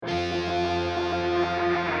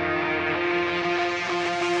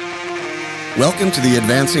Welcome to the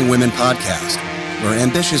Advancing Women Podcast, where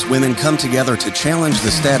ambitious women come together to challenge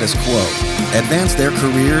the status quo, advance their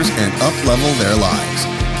careers, and up-level their lives.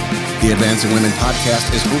 The Advancing Women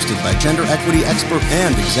Podcast is hosted by gender equity expert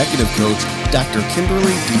and executive coach, Dr.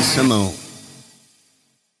 Kimberly D. Simone.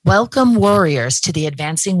 Welcome, warriors, to the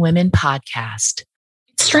Advancing Women Podcast.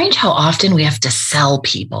 It's strange how often we have to sell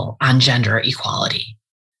people on gender equality.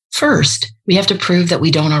 First, we have to prove that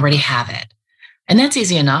we don't already have it. And that's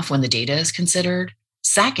easy enough when the data is considered.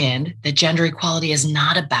 Second, that gender equality is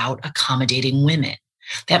not about accommodating women.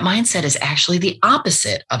 That mindset is actually the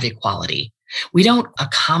opposite of equality. We don't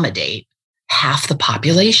accommodate half the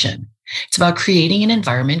population. It's about creating an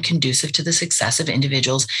environment conducive to the success of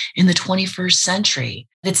individuals in the 21st century.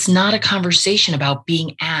 It's not a conversation about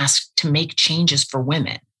being asked to make changes for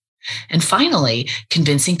women. And finally,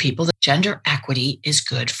 convincing people that gender equity is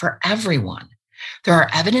good for everyone. There are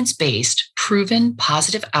evidence-based, proven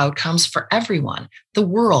positive outcomes for everyone, the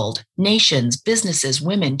world, nations, businesses,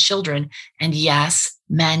 women, children, and yes,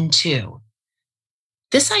 men too.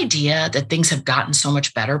 This idea that things have gotten so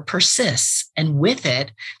much better persists, and with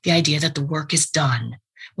it, the idea that the work is done,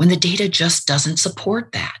 when the data just doesn't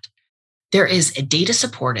support that. There is a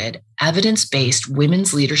data-supported, evidence-based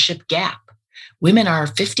women's leadership gap. Women are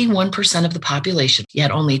 51% of the population, yet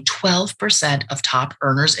only 12% of top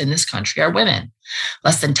earners in this country are women.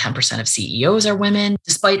 Less than 10% of CEOs are women,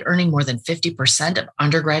 despite earning more than 50% of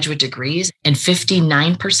undergraduate degrees and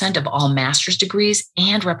 59% of all master's degrees,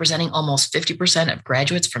 and representing almost 50% of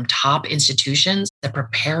graduates from top institutions that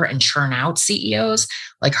prepare and churn out CEOs,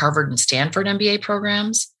 like Harvard and Stanford MBA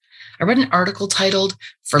programs. I read an article titled,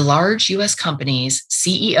 "For Large U.S. Companies,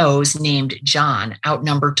 CEOs Named John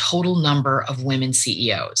Outnumber Total Number of Women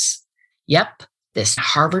CEOs." Yep, this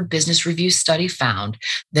Harvard Business Review study found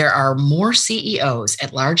there are more CEOs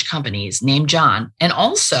at large companies named John, and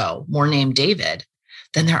also more named David,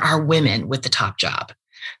 than there are women with the top job.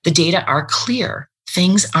 The data are clear.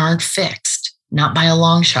 Things aren't fixed, not by a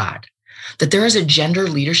long shot. That there is a gender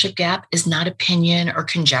leadership gap is not opinion or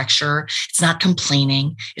conjecture. It's not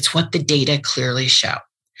complaining. It's what the data clearly show.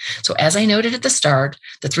 So as I noted at the start,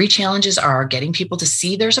 the three challenges are getting people to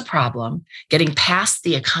see there's a problem, getting past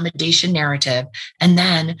the accommodation narrative, and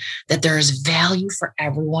then that there is value for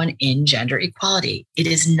everyone in gender equality. It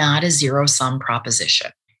is not a zero-sum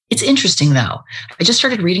proposition. It's interesting, though. I just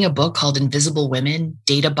started reading a book called Invisible Women,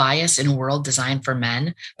 Data Bias in a World Designed for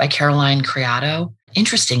Men by Caroline Criado.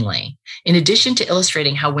 Interestingly, in addition to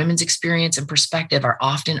illustrating how women's experience and perspective are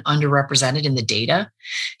often underrepresented in the data,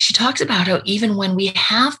 she talks about how even when we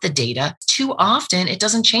have the data, too often it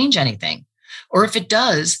doesn't change anything. Or if it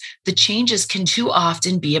does, the changes can too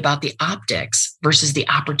often be about the optics versus the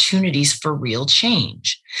opportunities for real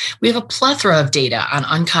change. We have a plethora of data on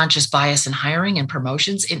unconscious bias in hiring and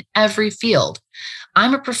promotions in every field.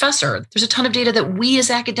 I'm a professor. There's a ton of data that we as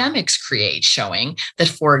academics create showing that,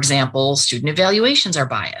 for example, student evaluations are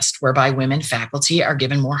biased, whereby women faculty are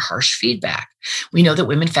given more harsh feedback. We know that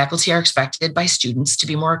women faculty are expected by students to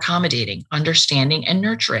be more accommodating, understanding, and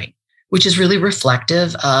nurturing, which is really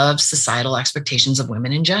reflective of societal expectations of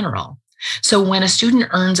women in general. So when a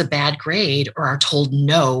student earns a bad grade or are told,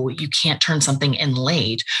 no, you can't turn something in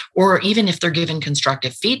late, or even if they're given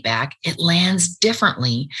constructive feedback, it lands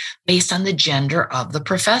differently based on the gender of the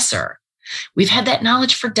professor. We've had that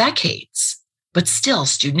knowledge for decades, but still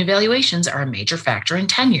student evaluations are a major factor in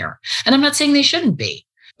tenure. And I'm not saying they shouldn't be,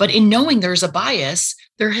 but in knowing there's a bias,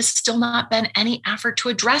 there has still not been any effort to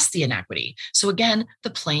address the inequity. So again,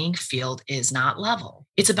 the playing field is not level.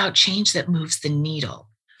 It's about change that moves the needle.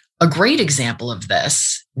 A great example of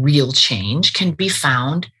this real change can be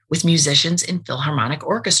found with musicians in philharmonic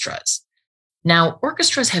orchestras. Now,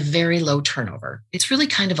 orchestras have very low turnover. It's really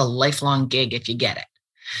kind of a lifelong gig if you get it.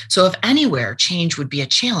 So if anywhere change would be a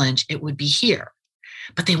challenge, it would be here.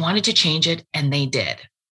 But they wanted to change it, and they did.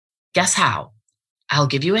 Guess how? I'll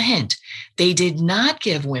give you a hint. They did not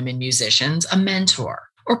give women musicians a mentor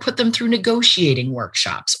or put them through negotiating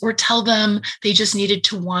workshops or tell them they just needed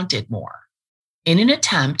to want it more. In an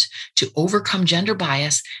attempt to overcome gender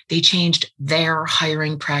bias, they changed their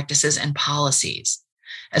hiring practices and policies.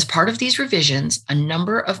 As part of these revisions, a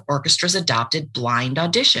number of orchestras adopted blind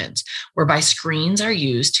auditions, whereby screens are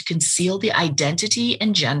used to conceal the identity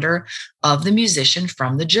and gender of the musician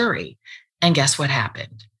from the jury. And guess what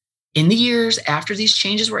happened? In the years after these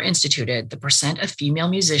changes were instituted, the percent of female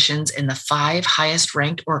musicians in the 5 highest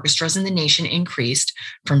ranked orchestras in the nation increased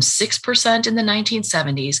from 6% in the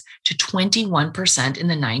 1970s to 21% in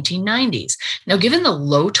the 1990s. Now, given the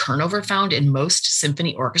low turnover found in most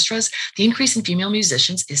symphony orchestras, the increase in female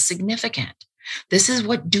musicians is significant. This is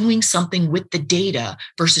what doing something with the data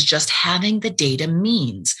versus just having the data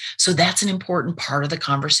means. So that's an important part of the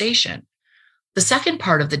conversation. The second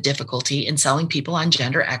part of the difficulty in selling people on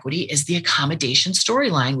gender equity is the accommodation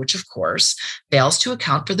storyline, which of course fails to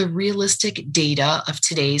account for the realistic data of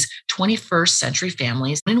today's 21st century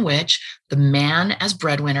families, in which the man as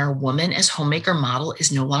breadwinner, woman as homemaker model is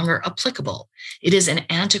no longer applicable. It is an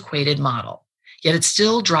antiquated model. Yet it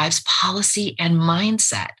still drives policy and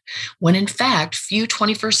mindset, when in fact, few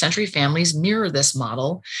 21st century families mirror this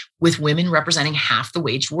model, with women representing half the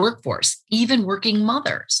wage workforce, even working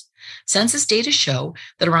mothers. Census data show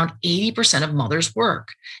that around 80% of mothers work.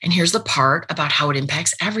 And here's the part about how it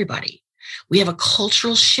impacts everybody. We have a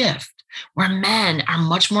cultural shift where men are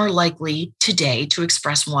much more likely today to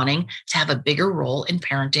express wanting to have a bigger role in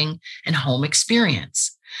parenting and home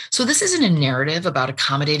experience. So this isn't a narrative about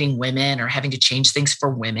accommodating women or having to change things for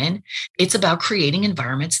women. It's about creating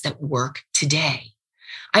environments that work today.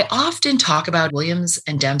 I often talk about Williams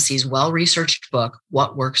and Dempsey's well-researched book,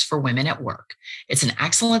 What Works for Women at Work. It's an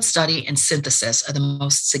excellent study and synthesis of the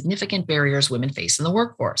most significant barriers women face in the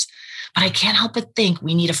workforce. But I can't help but think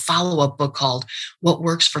we need a follow-up book called What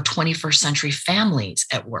Works for 21st Century Families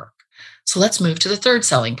at Work. So let's move to the third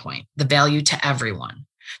selling point, the value to everyone.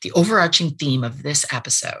 The overarching theme of this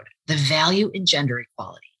episode, the value in gender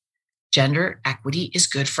equality. Gender equity is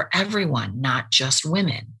good for everyone, not just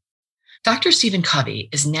women. Dr. Stephen Covey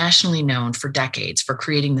is nationally known for decades for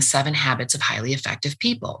creating the 7 habits of highly effective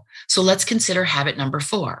people. So let's consider habit number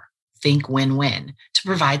 4, think win-win, to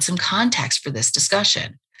provide some context for this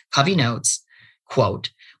discussion. Covey notes,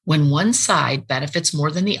 quote, when one side benefits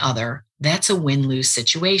more than the other, that's a win-lose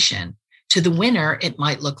situation. To the winner, it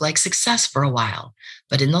might look like success for a while,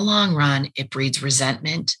 but in the long run, it breeds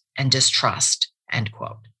resentment and distrust, end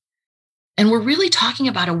quote. And we're really talking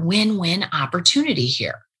about a win-win opportunity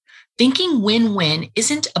here. Thinking win-win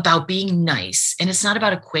isn't about being nice, and it's not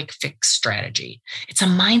about a quick fix strategy. It's a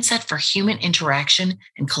mindset for human interaction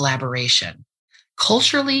and collaboration.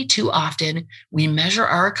 Culturally, too often, we measure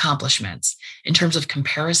our accomplishments in terms of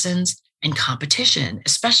comparisons and competition,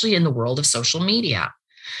 especially in the world of social media.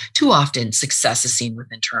 Too often, success is seen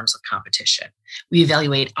within terms of competition. We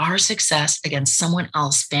evaluate our success against someone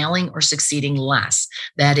else failing or succeeding less.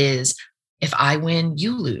 That is, if I win,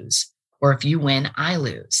 you lose, or if you win, I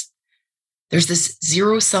lose. There's this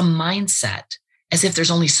zero-sum mindset, as if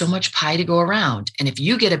there's only so much pie to go around. And if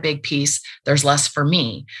you get a big piece, there's less for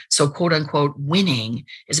me. So quote unquote, winning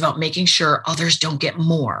is about making sure others don't get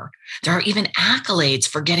more. There are even accolades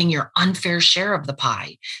for getting your unfair share of the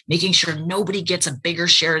pie, making sure nobody gets a bigger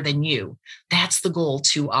share than you. That's the goal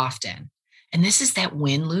too often. And this is that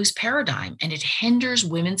win-lose paradigm, and it hinders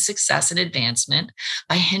women's success and advancement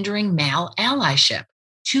by hindering male allyship.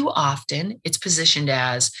 Too often, it's positioned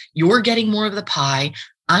as, you're getting more of the pie,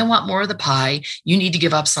 I want more of the pie, you need to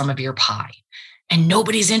give up some of your pie. And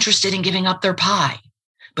nobody's interested in giving up their pie.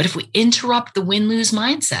 But if we interrupt the win-lose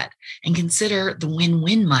mindset and consider the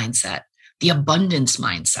win-win mindset, the abundance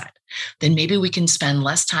mindset, then maybe we can spend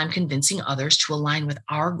less time convincing others to align with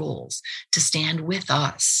our goals, to stand with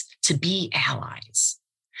us, to be allies.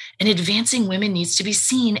 And advancing women needs to be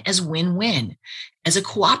seen as win-win, as a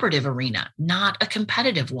cooperative arena, not a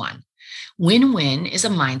competitive one. Win-win is a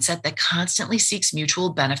mindset that constantly seeks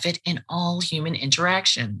mutual benefit in all human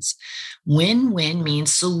interactions. Win-win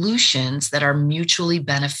means solutions that are mutually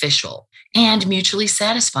beneficial and mutually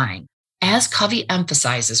satisfying. As Covey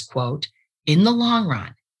emphasizes, quote, in the long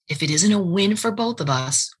run, if it isn't a win for both of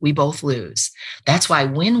us, we both lose. That's why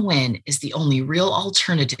win-win is the only real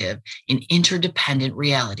alternative in interdependent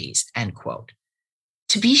realities, end quote.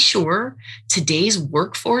 To be sure, today's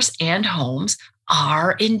workforce and homes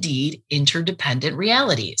are indeed interdependent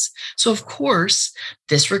realities. So of course,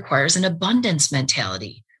 this requires an abundance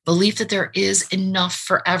mentality, belief that there is enough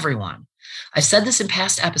for everyone. I've said this in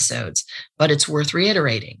past episodes, but it's worth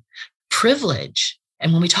reiterating. Privilege,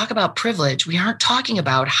 and when we talk about privilege, we aren't talking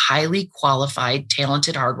about highly qualified,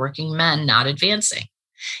 talented, hardworking men not advancing.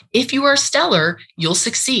 If you are stellar, you'll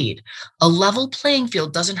succeed. A level playing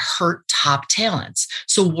field doesn't hurt top talents.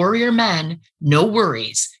 So warrior men, no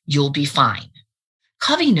worries, you'll be fine.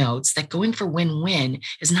 Covey notes that going for win-win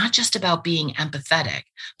is not just about being empathetic,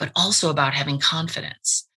 but also about having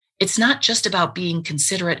confidence. It's not just about being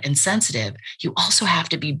considerate and sensitive. You also have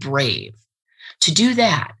to be brave. To do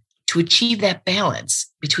that, to achieve that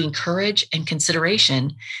balance between courage and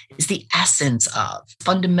consideration is the essence of,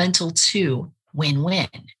 fundamental to, win-win.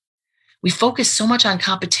 We focus so much on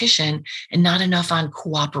competition and not enough on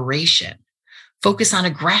cooperation. focus on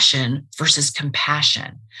aggression versus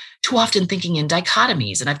compassion, too often thinking in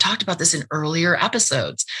dichotomies. And I've talked about this in earlier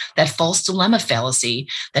episodes, that false dilemma fallacy,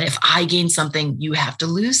 that if I gain something, you have to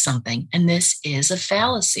lose something. And this is a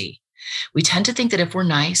fallacy. We tend to think that if we're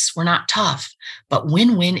nice, we're not tough, but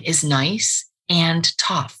win-win is nice and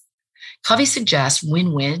tough. Covey suggests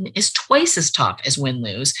win-win is twice as tough as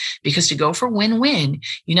win-lose, because to go for win-win,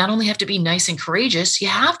 you not only have to be nice and courageous, you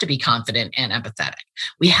have to be confident and empathetic.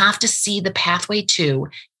 We have to see the pathway to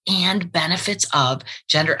and benefits of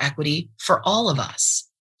gender equity for all of us.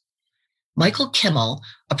 Michael Kimmel,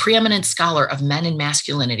 a preeminent scholar of men and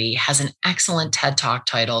masculinity, has an excellent TED Talk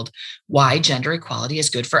titled Why Gender Equality is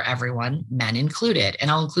Good for Everyone, Men Included.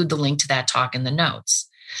 And I'll include the link to that talk in the notes.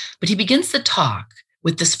 But he begins the talk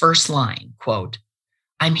with this first line, quote,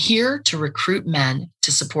 "I'm here to recruit men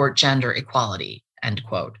to support gender equality," end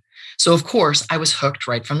quote. So of course, I was hooked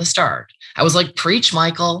right from the start. I was like, preach,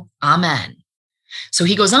 Michael, amen. So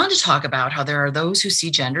he goes on to talk about how there are those who see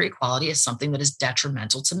gender equality as something that is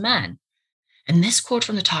detrimental to men. And this quote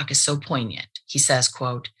from the talk is so poignant. He says,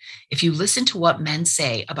 quote, "If you listen to what men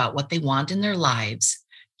say about what they want in their lives,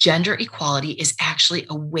 gender equality is actually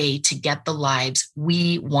a way to get the lives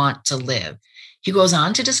we want to live." He goes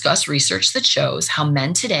on to discuss research that shows how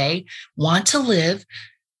men today want to live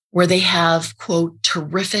where they have, quote,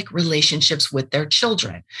 terrific relationships with their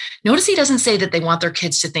children. Notice he doesn't say that they want their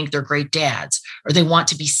kids to think they're great dads or they want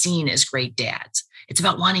to be seen as great dads. It's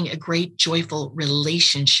about wanting a great, joyful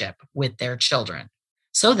relationship with their children.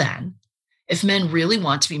 So then, if men really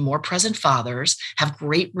want to be more present fathers, have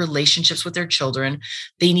great relationships with their children,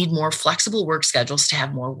 they need more flexible work schedules to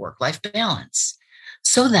have more work-life balance.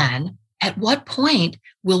 So then, at what point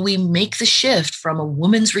will we make the shift from a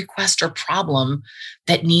woman's request or problem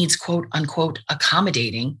that needs, quote unquote,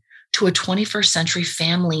 accommodating to a 21st century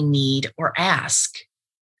family need or ask?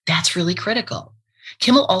 That's really critical.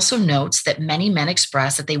 Kimmel also notes that many men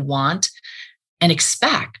express that they want and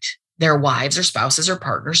expect their wives or spouses or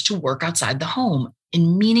partners to work outside the home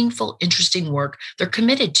in meaningful, interesting work they're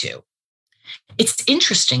committed to. It's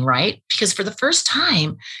interesting, right? Because for the first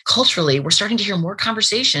time, culturally, we're starting to hear more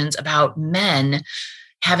conversations about men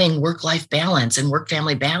having work-life balance and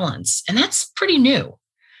work-family balance. And that's pretty new.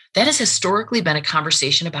 That has historically been a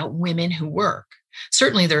conversation about women who work.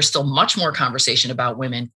 Certainly, there's still much more conversation about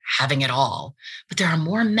women having it all, but there are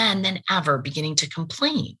more men than ever beginning to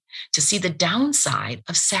complain, to see the downside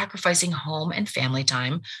of sacrificing home and family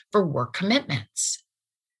time for work commitments.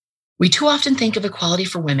 We too often think of equality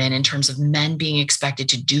for women in terms of men being expected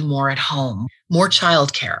to do more at home, more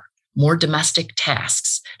childcare, more domestic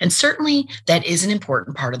tasks. And certainly that is an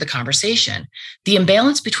important part of the conversation. The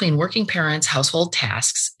imbalance between working parents' household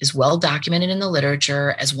tasks is well documented in the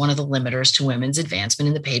literature as one of the limiters to women's advancement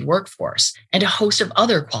in the paid workforce and a host of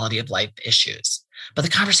other quality of life issues. But the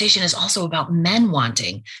conversation is also about men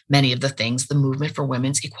wanting many of the things the movement for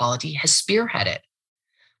women's equality has spearheaded.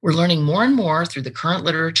 We're learning more and more through the current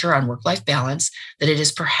literature on work-life balance that it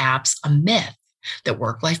is perhaps a myth that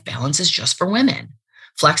work-life balance is just for women.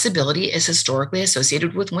 Flexibility is historically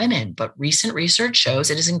associated with women, but recent research shows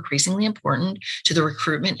it is increasingly important to the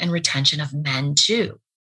recruitment and retention of men too.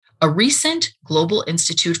 A recent Global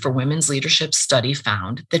Institute for Women's Leadership study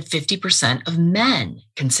found that 50% of men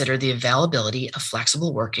consider the availability of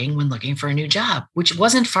flexible working when looking for a new job, which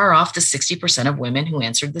wasn't far off the 60% of women who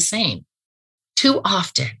answered the same. Too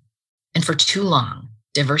often, and for too long,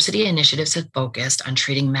 diversity initiatives have focused on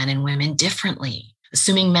treating men and women differently,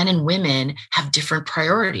 assuming men and women have different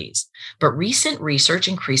priorities. But recent research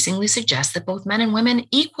increasingly suggests that both men and women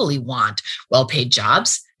equally want well-paid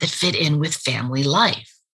jobs that fit in with family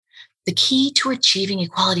life. The key to achieving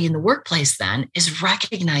equality in the workplace, then, is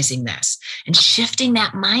recognizing this and shifting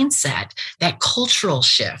that mindset, that cultural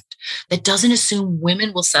shift that doesn't assume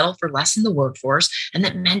women will settle for less in the workforce and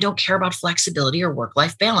that men don't care about flexibility or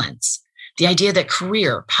work-life balance. The idea that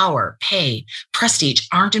career, power, pay, prestige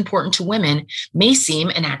aren't important to women may seem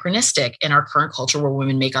anachronistic in our current culture where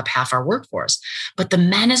women make up half our workforce. But the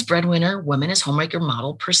men as breadwinner, women as homemaker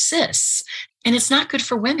model persists. And it's not good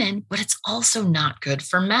for women, but it's also not good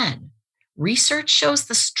for men. Research shows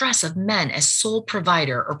the stress of men as sole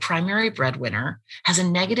provider or primary breadwinner has a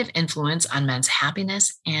negative influence on men's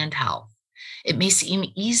happiness and health. It may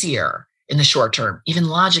seem easier in the short term, even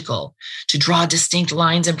logical, to draw distinct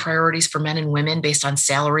lines and priorities for men and women based on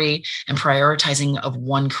salary and prioritizing of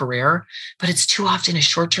one career, but it's too often a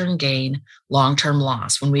short-term gain, long-term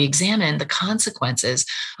loss when we examine the consequences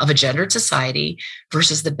of a gendered society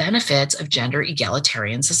versus the benefits of gender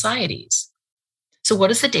egalitarian societies. So what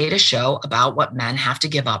does the data show about what men have to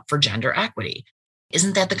give up for gender equity?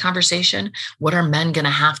 Isn't that the conversation? What are men going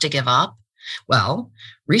to have to give up? Well,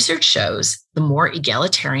 research shows the more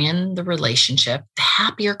egalitarian the relationship, the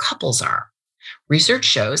happier couples are. Research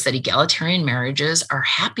shows that egalitarian marriages are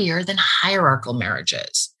happier than hierarchical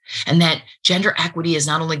marriages, and that gender equity is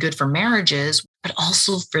not only good for marriages, but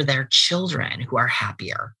also for their children who are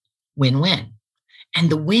happier. Win-win. And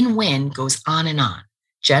the win-win goes on and on.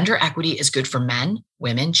 Gender equity is good for men,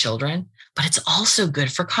 women, children, but it's also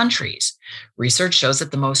good for countries. Research shows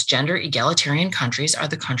that the most gender egalitarian countries are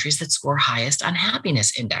the countries that score highest on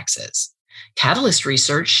happiness indexes. Catalyst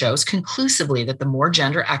research shows conclusively that the more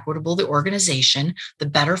gender equitable the organization, the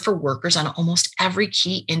better for workers on almost every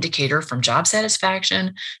key indicator, from job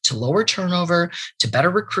satisfaction to lower turnover to better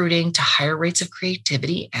recruiting to higher rates of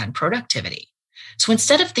creativity and productivity. So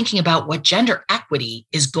instead of thinking about what gender equity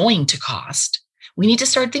is going to cost, we need to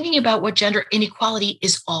start thinking about what gender inequality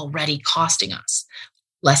is already costing us.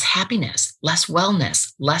 Less happiness, less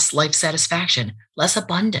wellness, less life satisfaction, less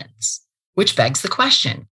abundance. Which begs the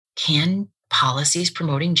question, can policies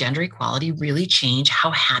promoting gender equality really change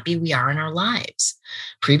how happy we are in our lives?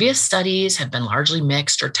 Previous studies have been largely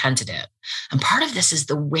mixed or tentative. And part of this is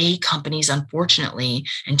the way companies, unfortunately,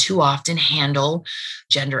 and too often handle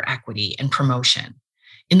gender equity and promotion.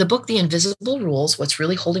 In the book, The Invisible Rules, What's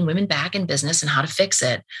Really Holding Women Back in Business and How to Fix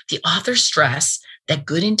It, the authors stress that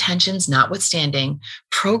good intentions notwithstanding,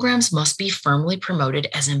 programs must be firmly promoted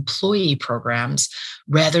as employee programs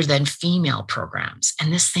rather than female programs.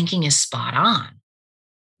 And this thinking is spot on.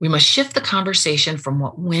 We must shift the conversation from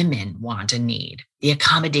what women want and need, the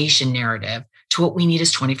accommodation narrative, to what we need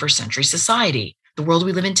as 21st century society, the world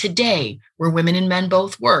we live in today, where women and men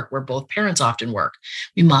both work, where both parents often work.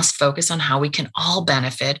 We must focus on how we can all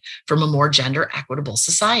benefit from a more gender equitable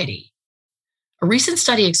society. A recent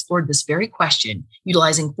study explored this very question,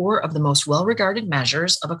 utilizing 4 of the most well-regarded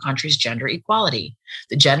measures of a country's gender equality: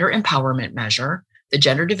 the Gender Empowerment Measure, the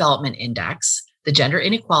Gender Development Index, the Gender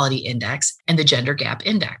Inequality Index, and the Gender Gap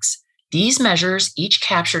Index. These measures each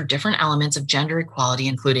capture different elements of gender equality,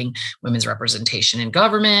 including women's representation in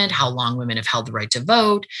government, how long women have held the right to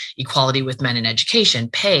vote, equality with men in education,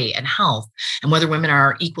 pay, and health, and whether women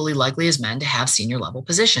are equally likely as men to have senior level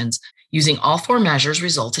positions. Using all 4 measures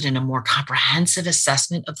resulted in a more comprehensive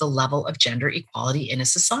assessment of the level of gender equality in a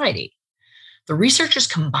society. The researchers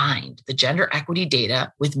combined the gender equity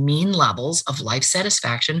data with mean levels of life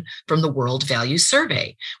satisfaction from the World Values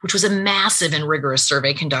Survey, which was a massive and rigorous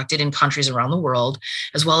survey conducted in countries around the world,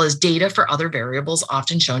 as well as data for other variables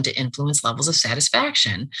often shown to influence levels of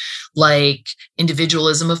satisfaction, like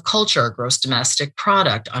individualism of culture, gross domestic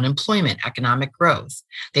product, unemployment, economic growth.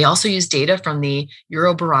 They also used data from the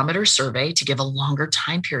Eurobarometer survey to give a longer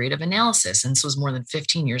time period of analysis. And this was more than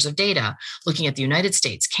 15 years of data, looking at the United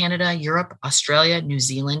States, Canada, Europe, Australia, New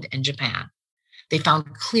Zealand, and Japan. They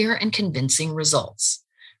found clear and convincing results.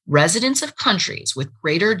 Residents of countries with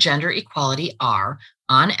greater gender equality are,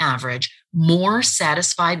 on average, more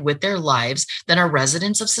satisfied with their lives than are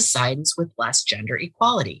residents of societies with less gender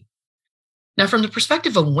equality. Now, from the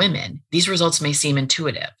perspective of women, these results may seem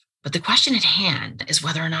intuitive, but the question at hand is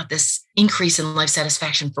whether or not this increase in life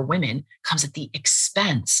satisfaction for women comes at the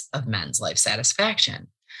expense of men's life satisfaction.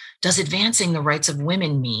 Does advancing the rights of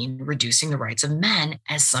women mean reducing the rights of men,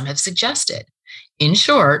 as some have suggested? In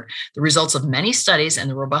short, the results of many studies and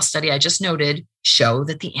the robust study I just noted show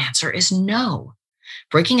that the answer is no.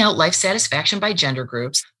 Breaking out life satisfaction by gender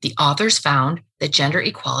groups, the authors found that gender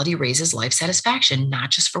equality raises life satisfaction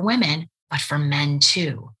not just for women, but for men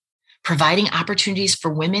too. Providing opportunities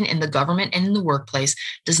for women in the government and in the workplace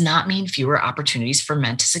does not mean fewer opportunities for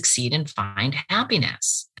men to succeed and find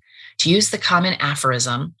happiness. To use the common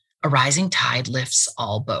aphorism, a rising tide lifts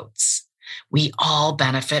all boats. We all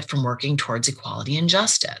benefit from working towards equality and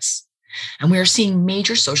justice. And we are seeing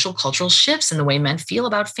major social cultural shifts in the way men feel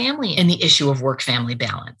about family and the issue of work-family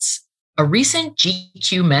balance. A recent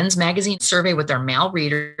GQ Men's Magazine survey with their male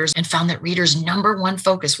readers and found that readers' number one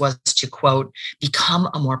focus was to, quote, become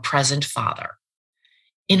a more present father.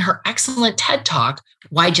 In her excellent TED Talk,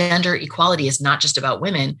 Why Gender Equality is Not Just About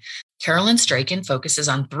Women, Carolyn Strachan focuses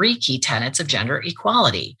on 3 key tenets of gender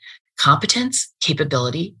equality: competence,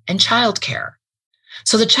 capability, and childcare.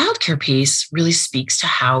 So the childcare piece really speaks to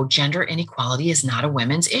how gender inequality is not a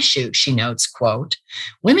women's issue. She notes, quote,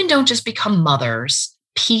 women don't just become mothers,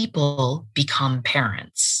 people become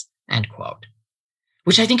parents, end quote.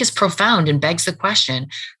 Which I think is profound and begs the question,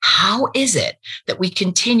 how is it that we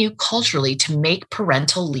continue culturally to make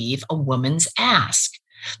parental leave a woman's ask?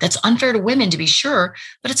 That's unfair to women, to be sure,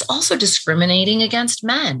 but it's also discriminating against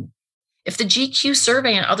men. If the GQ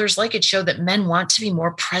survey and others like it show that men want to be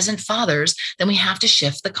more present fathers, then we have to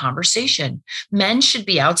shift the conversation. Men should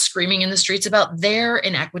be out screaming in the streets about their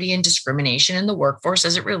inequity and discrimination in the workforce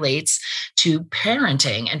as it relates to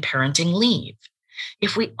parenting and parenting leave.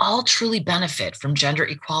 If we all truly benefit from gender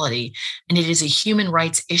equality, and it is a human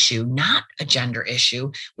rights issue, not a gender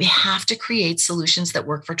issue, we have to create solutions that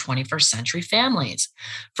work for 21st century families.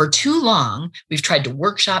 For too long, we've tried to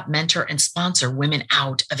workshop, mentor, and sponsor women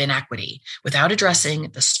out of inequity without addressing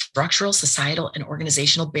the structural, societal, and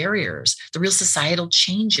organizational barriers, the real societal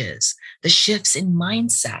changes, the shifts in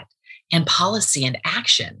mindset and policy and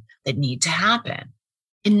action that need to happen.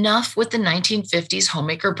 Enough with the 1950s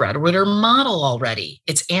homemaker breadwinner model already.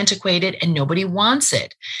 It's antiquated and nobody wants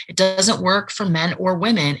it. It doesn't work for men or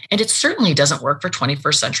women, and it certainly doesn't work for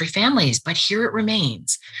 21st century families, but here it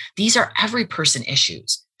remains. These are every person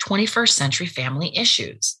issues, 21st century family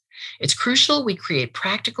issues. It's crucial we create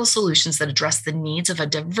practical solutions that address the needs of a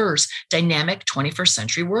diverse, dynamic 21st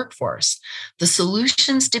century workforce. The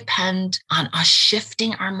solutions depend on us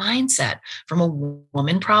shifting our mindset from a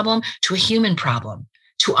woman problem to a human problem,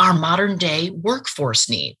 to our modern day workforce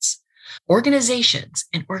needs. Organizations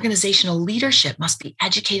and organizational leadership must be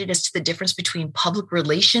educated as to the difference between public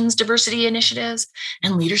relations diversity initiatives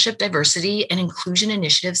and leadership diversity and inclusion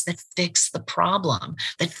initiatives that fix the problem,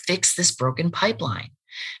 that fix this broken pipeline.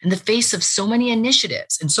 In the face of so many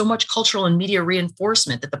initiatives and so much cultural and media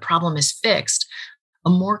reinforcement that the problem is fixed,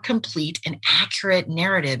 a more complete and accurate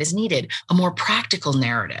narrative is needed, a more practical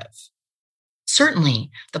narrative.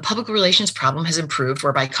 Certainly, the public relations problem has improved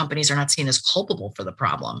whereby companies are not seen as culpable for the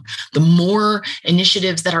problem. The more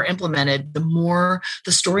initiatives that are implemented, the more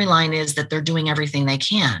the storyline is that they're doing everything they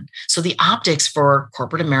can. So the optics for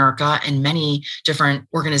corporate America and many different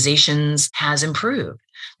organizations has improved.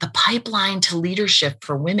 The pipeline to leadership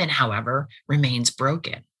for women, however, remains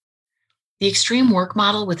broken. The extreme work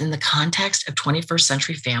model within the context of 21st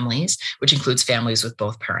century families, which includes families with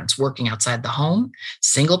both parents working outside the home,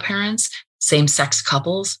 single parents, same-sex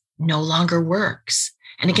couples, no longer works.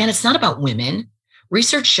 And again, it's not about women.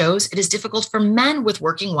 Research shows it is difficult for men with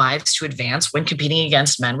working wives to advance when competing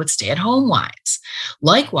against men with stay-at-home wives.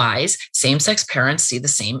 Likewise, same-sex parents see the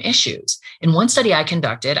same issues. In one study I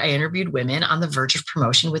conducted, I interviewed women on the verge of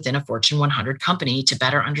promotion within a Fortune 100 company to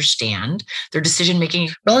better understand their decision-making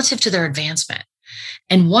relative to their advancement.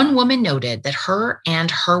 And one woman noted that her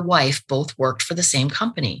and her wife both worked for the same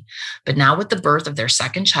company. But now with the birth of their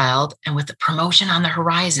second child and with the promotion on the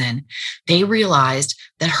horizon, they realized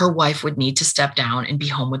that her wife would need to step down and be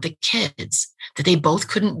home with the kids, that they both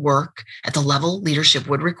couldn't work at the level leadership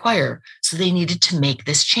would require. So they needed to make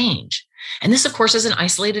this change. And this, of course, is an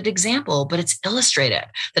isolated example, but it's illustrative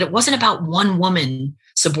that it wasn't about one woman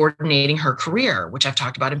subordinating her career, which I've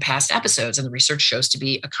talked about in past episodes, and the research shows to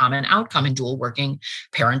be a common outcome in dual working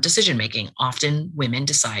parent decision-making. Often women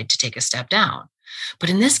decide to take a step down.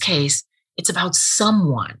 But in this case, it's about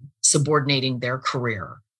someone subordinating their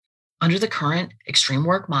career. Under the current extreme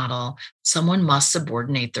work model, someone must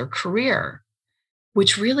subordinate their career,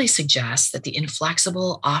 which really suggests that the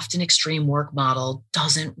inflexible, often extreme work model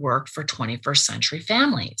doesn't work for 21st century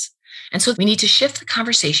families. And so we need to shift the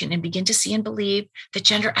conversation and begin to see and believe that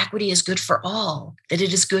gender equity is good for all, that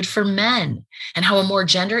it is good for men, and how a more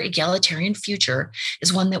gender egalitarian future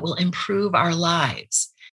is one that will improve our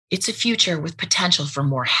lives. It's a future with potential for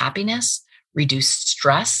more happiness, reduced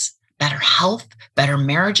stress, better health, better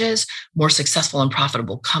marriages, more successful and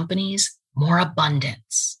profitable companies, more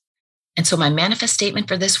abundance. And so my manifest statement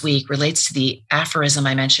for this week relates to the aphorism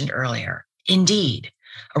I mentioned earlier. Indeed,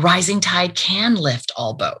 a rising tide can lift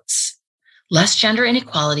all boats. Less gender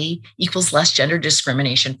inequality equals less gender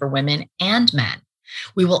discrimination for women and men.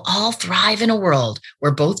 We will all thrive in a world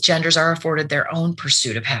where both genders are afforded their own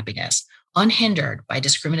pursuit of happiness, unhindered by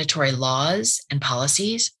discriminatory laws and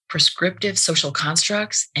policies, prescriptive social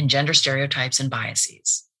constructs, and gender stereotypes and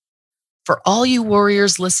biases. For all you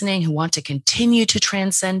warriors listening who want to continue to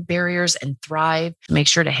transcend barriers and thrive, make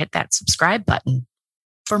sure to hit that subscribe button.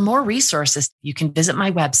 For more resources, you can visit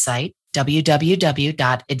my website,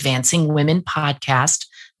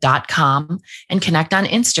 www.advancingwomenpodcast.com, and connect on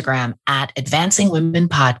Instagram at Advancing Women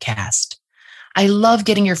Podcast. I love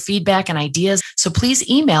getting your feedback and ideas, so please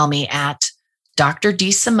email me at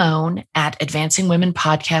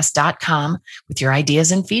drdsimone@advancingwomenpodcast.com with your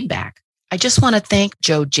ideas and feedback. I just want to thank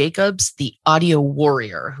Joe Jacobs, the audio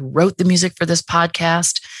warrior who wrote the music for this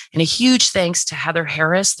podcast, and a huge thanks to Heather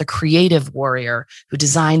Harris, the creative warrior who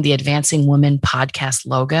designed the Advancing Women podcast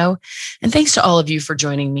logo. And thanks to all of you for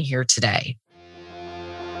joining me here today.